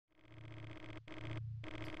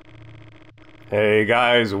Hey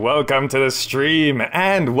guys, welcome to the stream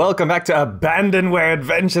and welcome back to Abandonware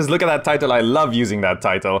Adventures. Look at that title, I love using that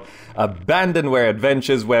title. Abandonware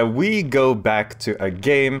Adventures, where we go back to a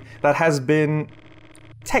game that has been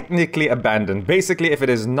technically abandoned. Basically, if it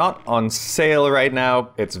is not on sale right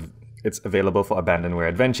now, it's available for Abandonware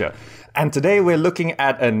Adventure. And today we're looking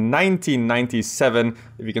at a 1997,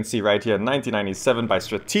 if you can see right here, 1997 by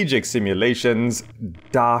Strategic Simulations,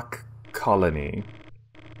 Dark Colony.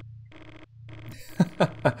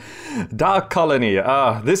 Dark Colony.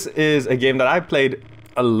 This is a game that I played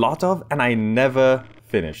a lot of and I never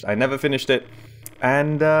finished. I never finished it.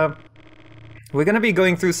 And we're going to be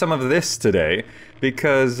going through some of this today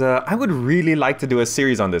because I would really like to do a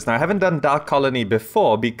series on this. Now, I haven't done Dark Colony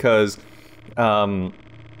before because, well,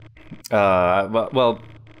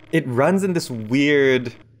 it runs in this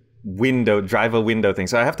weird driver window thing.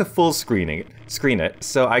 So I have to full screen it.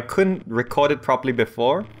 So I couldn't record it properly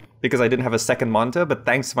before, because I didn't have a second monitor, but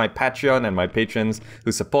thanks to my Patreon and my patrons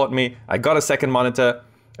who support me, I got a second monitor,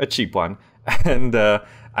 a cheap one, and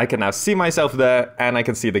I can now see myself there, and I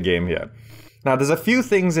can see the game here. Now, there's a few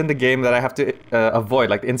things in the game that I have to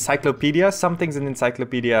avoid, like the encyclopedia. Some things in the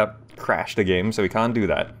encyclopedia crash the game, so we can't do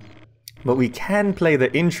that. But we can play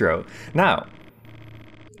the intro. Now,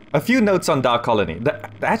 a few notes on Dark Colony.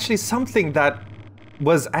 Actually, something that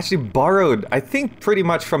was actually borrowed, I think, pretty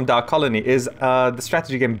much from Dark Colony is the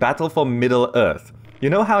strategy game Battle for Middle-earth. You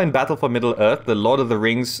know how in Battle for Middle-earth, the Lord of the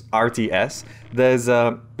Rings RTS, there's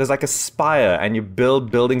like a spire and you build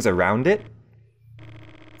buildings around it?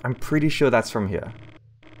 I'm pretty sure that's from here.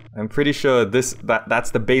 I'm pretty sure that's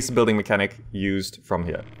the base building mechanic used from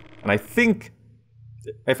here. And I think,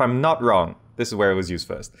 if I'm not wrong, this is where it was used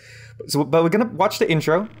first. But we're gonna watch the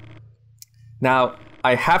intro. Now,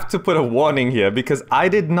 I have to put a warning here because I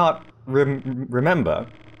did not remember.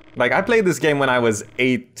 Like, I played this game when I was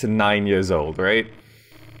 8 to 9 years old, right?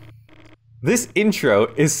 This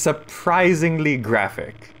intro is surprisingly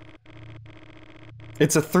graphic.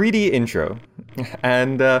 It's a 3D intro,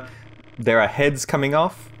 and there are heads coming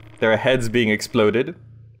off. There are heads being exploded.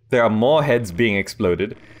 There are more heads being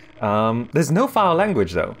exploded. There's no foul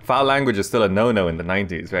language, though. Foul language is still a no-no in the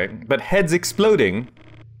 90s, right? But heads exploding...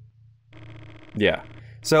 yeah.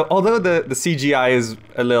 So, although the CGI is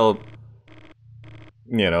a little,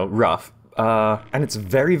 you know, rough, and it's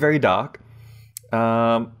very, very dark,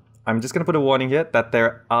 I'm just gonna put a warning here that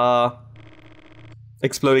there are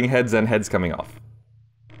exploding heads and heads coming off.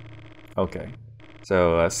 Okay.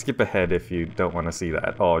 So, skip ahead if you don't want to see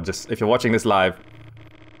that, or just, if you're watching this live,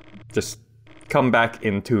 just come back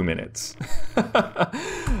in 2 minutes.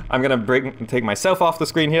 I'm gonna take myself off the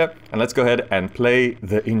screen here, and let's go ahead and play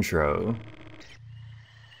the intro.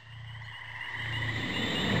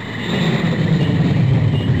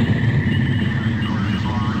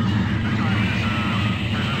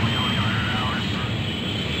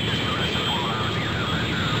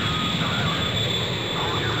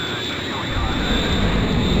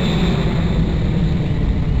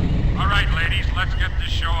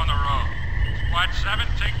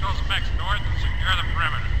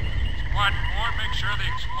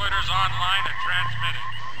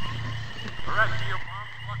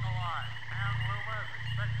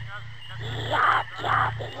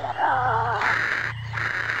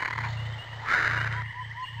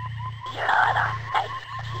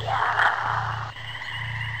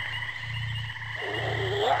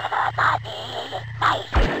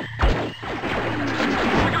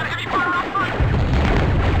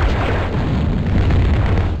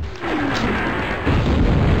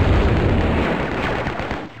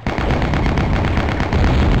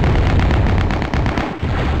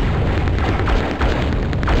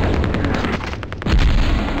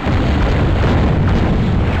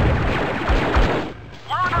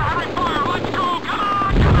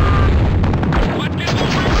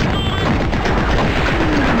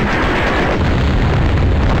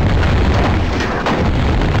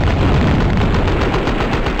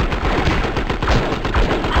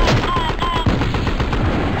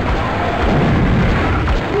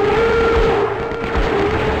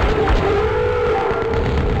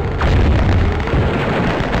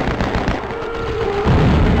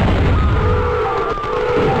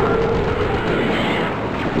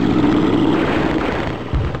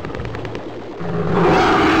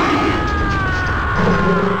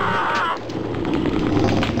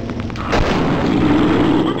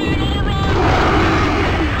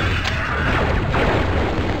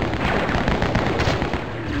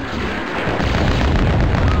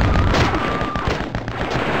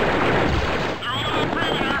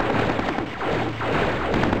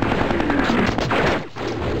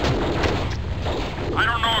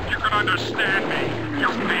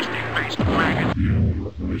 But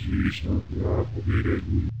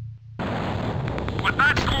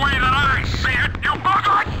that's the way that I see it, you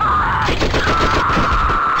bugger!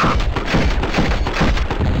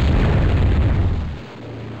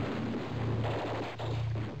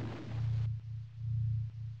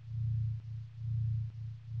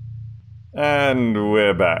 And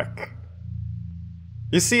we're back.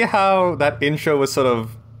 You see how that intro was sort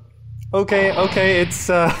of okay, it's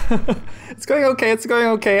it's going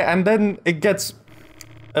okay, and then it gets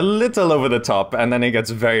a little over the top, and then it gets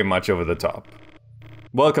very much over the top.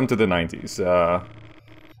 Welcome to the 90s.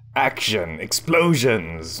 Action,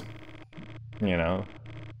 explosions, you know,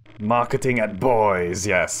 marketing at boys,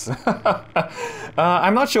 yes.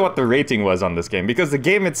 I'm not sure what the rating was on this game, because the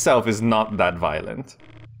game itself is not that violent.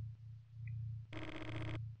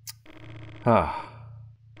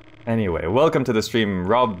 Anyway, welcome to the stream,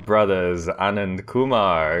 Rob Brothers, Anand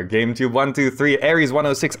Kumar, GameTube123,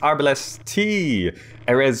 Aries106, Arbalest T,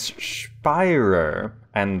 Erez Spirer,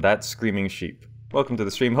 and That Screaming Sheep. Welcome to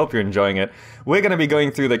the stream, hope you're enjoying it. We're gonna be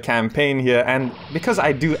going through the campaign here, and because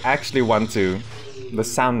I do actually want to... The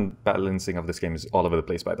sound balancing of this game is all over the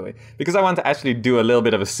place, by the way. Because I want to actually do a little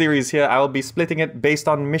bit of a series here, I will be splitting it based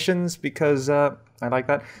on missions, because I like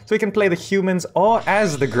that. So we can play the humans or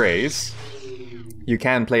as the Greys. You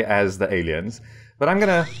can play as the aliens, but I'm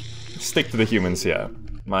gonna stick to the humans here.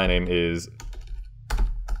 My name is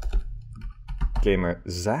Gamer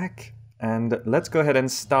Zach, and let's go ahead and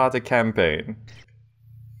start a campaign.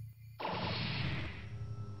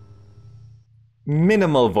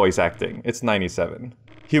 Minimal voice acting, it's 97.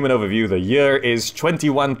 Human overview, the year is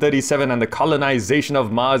 2137 and the colonization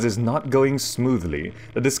of Mars is not going smoothly.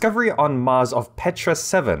 The discovery on Mars of Petra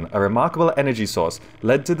 7, a remarkable energy source,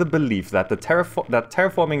 led to the belief that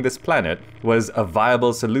terraforming this planet was a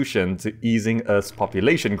viable solution to easing Earth's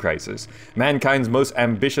population crisis. Mankind's most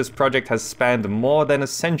ambitious project has spanned more than a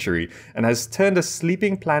century and has turned a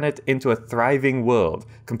sleeping planet into a thriving world,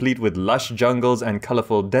 complete with lush jungles and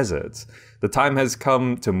colorful deserts. The time has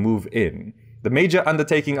come to move in. The major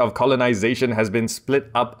undertaking of colonization has been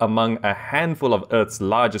split up among a handful of Earth's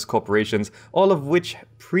largest corporations, all of which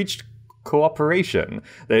preached cooperation.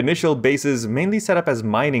 The initial bases, mainly set up as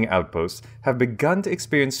mining outposts, have begun to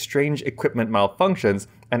experience strange equipment malfunctions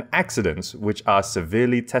and accidents which are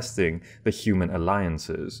severely testing the human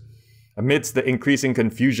alliances. Amidst the increasing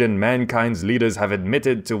confusion, mankind's leaders have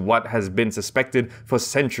admitted to what has been suspected for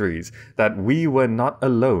centuries, that we were not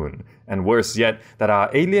alone, and worse yet, that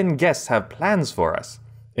our alien guests have plans for us.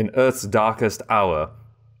 In Earth's darkest hour,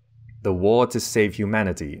 the war to save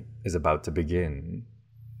humanity is about to begin.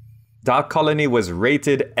 Dark Colony was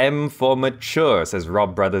rated M for mature, says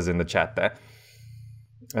Rob Brothers in the chat there.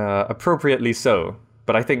 Appropriately so,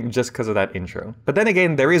 but I think just because of that intro. But then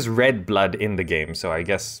again, there is red blood in the game, so I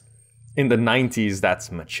guess... in the 90s,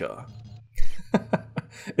 that's mature.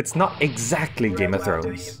 It's not exactly Game of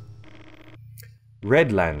Thrones.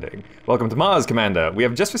 Red Landing. Welcome to Mars, Commander. We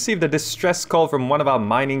have just received a distress call from one of our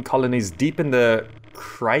mining colonies deep in the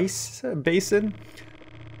Kreis Basin.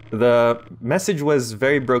 The message was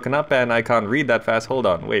very broken up and I can't read that fast. Hold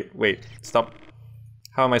on, wait, stop.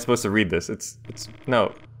 How am I supposed to read this?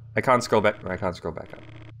 No, I can't scroll back. I can't scroll back up.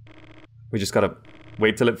 We just gotta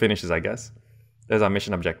wait till it finishes, I guess. There's our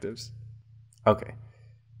mission objectives. Okay.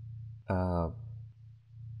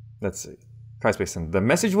 Let's see. Price Basin. The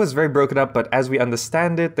message was very broken up, but as we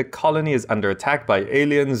understand it, the colony is under attack by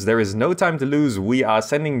aliens. There is no time to lose. We are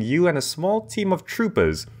sending you and a small team of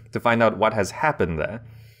troopers to find out what has happened there.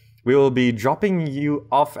 We will be dropping you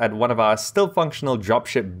off at one of our still functional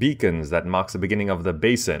dropship beacons that marks the beginning of the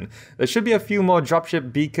basin. There should be a few more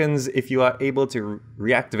dropship beacons if you are able to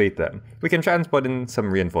reactivate them. We can transport in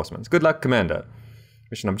some reinforcements. Good luck, Commander.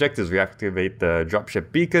 Mission objectives: reactivate the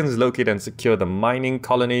dropship beacons, locate and secure the mining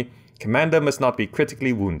colony. Commander must not be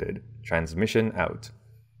critically wounded. Transmission out.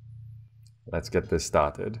 Let's get this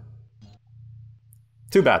started.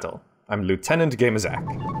 To battle. I'm Lieutenant Gamazak.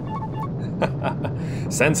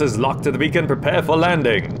 Sensors locked to the beacon, prepare for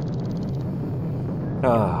landing.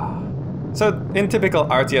 So, in typical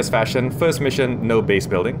RTS fashion, first mission, no base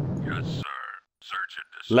building. Yes, sir. Search and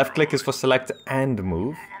destroy. Left click is for select and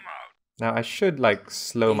move. Now I should like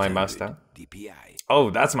slow my mouse down. DPI. Oh,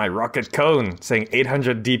 that's my Rocket Cone saying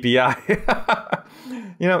 800 DPI.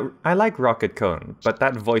 You know, I like Rocket Cone, but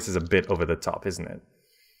that voice is a bit over the top, isn't it?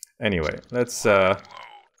 Anyway, let's Let's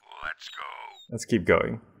go. let's keep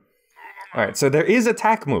going. All right, so there is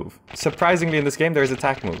attack move. Surprisingly, in this game, there is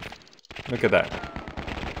attack move. Look at that.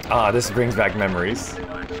 Ah, this brings back memories.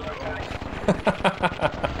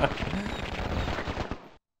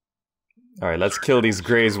 All right, let's kill these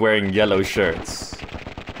Greys wearing yellow shirts.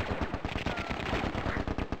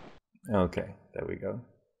 Okay, there we go.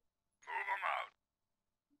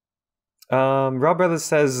 Rob Brothers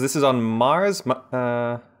says this is on Mars.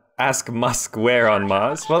 Ask Musk where on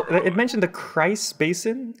Mars. Well, it mentioned the Christ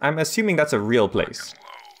Basin. I'm assuming that's a real place.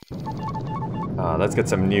 Let's get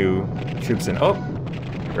some new troops in. Oh,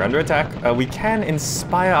 we're under attack. We can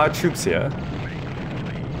inspire our troops here.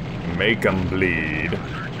 Make them bleed.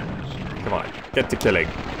 Come on, get to killing.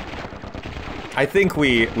 I think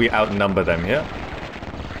we outnumber them here.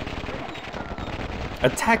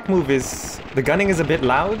 Attack move is... The gunning is a bit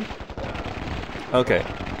loud. Okay.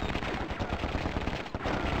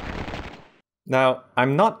 Now,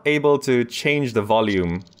 I'm not able to change the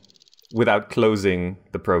volume without closing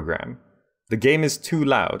the program. The game is too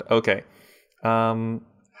loud. Okay.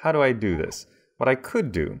 How do I do this? What I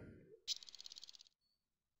could do...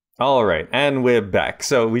 Alright, and we're back.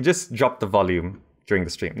 So we just dropped the volume during the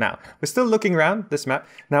stream. Now, we're still looking around this map.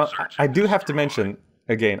 Now, I do have to mention,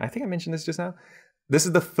 again, I think I mentioned this just now. This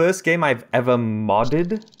is the first game I've ever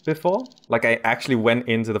modded before. Like, I actually went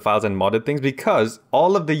into the files and modded things because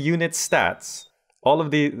all of the unit stats, all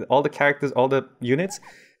the characters, all the units,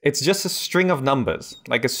 it's just a string of numbers.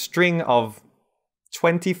 Like a string of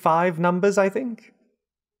 25 numbers, I think.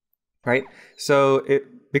 Right? So,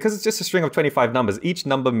 because it's just a string of 25 numbers, each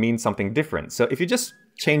number means something different. So if you just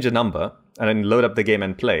change a number and then load up the game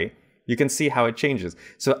and play, you can see how it changes.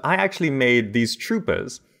 So I actually made these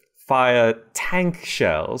troopers fire tank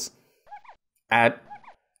shells at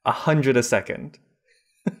 100 a second.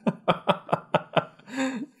 Let's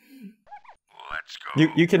go.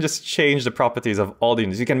 You can just change the properties of all the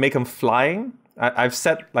units. You can make them flying. I've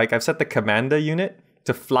set the commander unit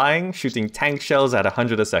to flying, shooting tank shells at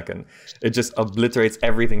 100 a second. It just obliterates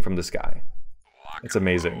everything from the sky. It's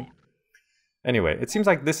amazing. Anyway, it seems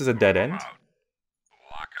like this is a dead end.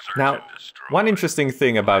 Now, one interesting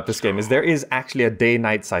thing about this game is there is actually a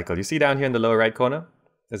day-night cycle. You see down here in the lower right corner?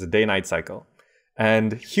 There's a day-night cycle.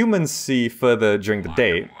 And humans see further during the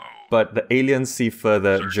day, but the aliens see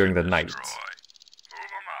further during the night.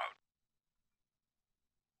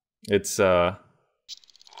 It's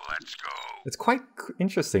quite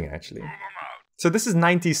interesting, actually. So this is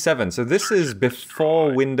 97. So this is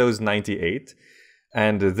before Windows 98.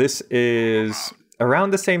 And this is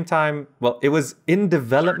around the same time... Well, it was in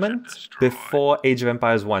development before Age of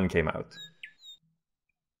Empires 1 came out.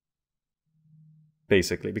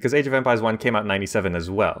 Basically. Because Age of Empires 1 came out in 97 as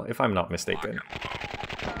well, if I'm not mistaken.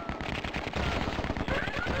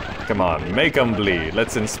 Come on, make them bleed.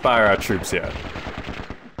 Let's inspire our troops here.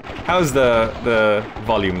 How's the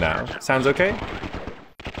volume now? Sounds okay?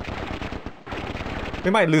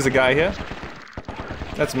 We might lose a guy here.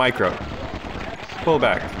 That's micro. Pull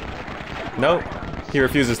back. No, he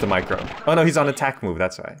refuses to micro. Oh no, he's on attack move,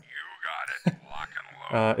 that's why. You got it. Lock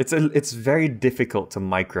and load. It's very difficult to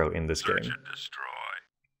micro in this game. Search and destroy.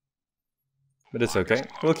 But it's okay.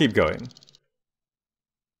 We'll keep going.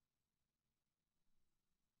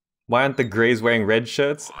 Why aren't the Greys wearing red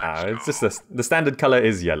shirts? It's just the standard color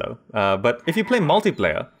is yellow. But if you play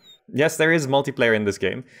multiplayer, yes, there is multiplayer in this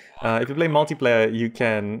game. If you play multiplayer, you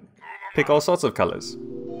can pick all sorts of colors.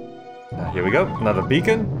 Here we go, another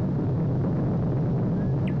beacon.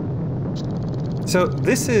 So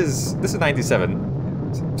this is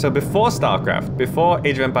 97. So before StarCraft, before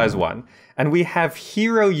Age of Empires 1, and we have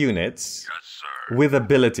hero units with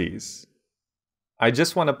abilities. I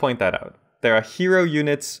just want to point that out. There are hero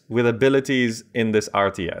units with abilities in this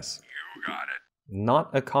RTS. You got it. Not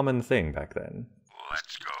a common thing back then.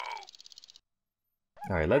 Let's go.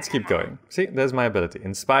 Alright, let's keep going. See, there's my ability.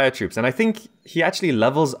 Inspire troops. And I think he actually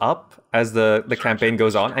levels up as the campaign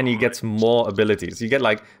goes on and he gets more abilities. You get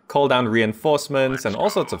like call down reinforcements and all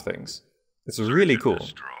sorts of things. It's really cool.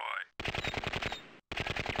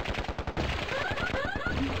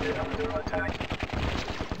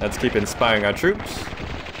 Let's keep inspiring our troops.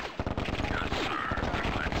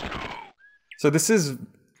 So this is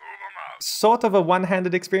sort of a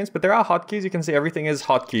one-handed experience, but there are hotkeys. You can see everything is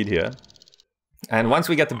hotkeyed here. And once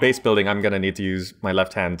we get to base building, I'm going to need to use my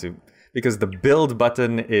left hand to... Because the build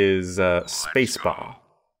button is spacebar.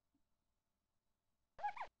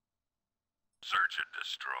 Search and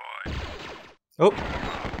destroy. Oh!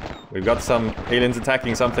 We've got some aliens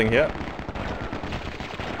attacking something here.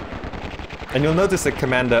 And you'll notice the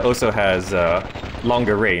commander also has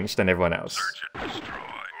longer range than everyone else. Search and destroy.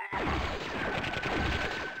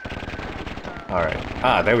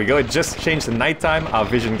 Alright. There we go. It just changed to nighttime. Our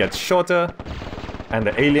vision gets shorter. And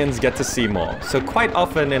the aliens get to see more. So quite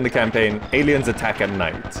often in the campaign, aliens attack at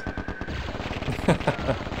night. Search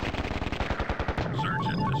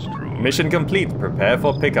and destroy. Mission complete. Prepare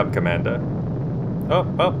for pickup, Commander. Oh.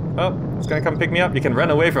 It's gonna come pick me up. You can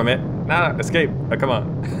run away from it. Nah, escape. Oh, come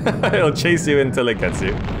on. It'll chase you until it gets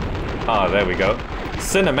you. Ah, there we go.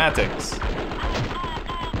 Cinematics.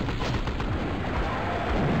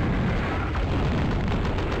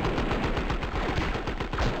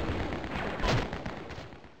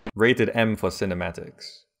 Rated M for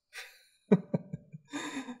cinematics.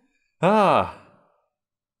 Ah.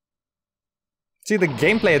 See, the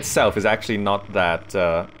gameplay itself is actually not that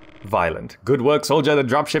violent. Good work, soldier. The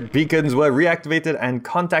dropship beacons were reactivated and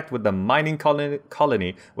contact with the mining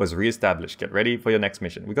colony was reestablished. Get ready for your next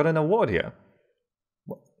mission. We got an award here.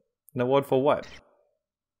 An award for what?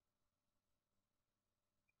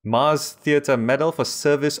 Mars Theater Medal for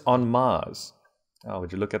service on Mars. Oh,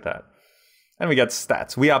 would you look at that? And we got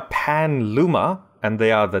stats. We are Pan Luma, and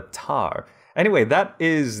they are the Tar. Anyway, that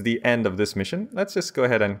is the end of this mission. Let's just go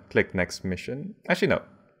ahead and click next mission. Actually, no.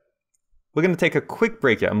 We're going to take a quick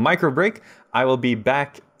break here, a micro break. I will be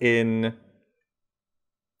back in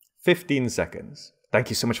 15 seconds. Thank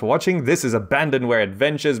you so much for watching. This is Abandonware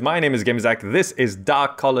Adventures. My name is GameZack. This is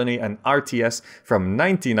Dark Colony, an RTS from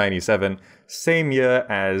 1997. Same year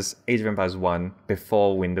as Age of Empires 1,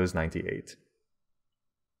 before Windows 98.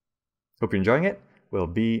 Hope you're enjoying it. We'll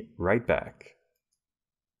be right back.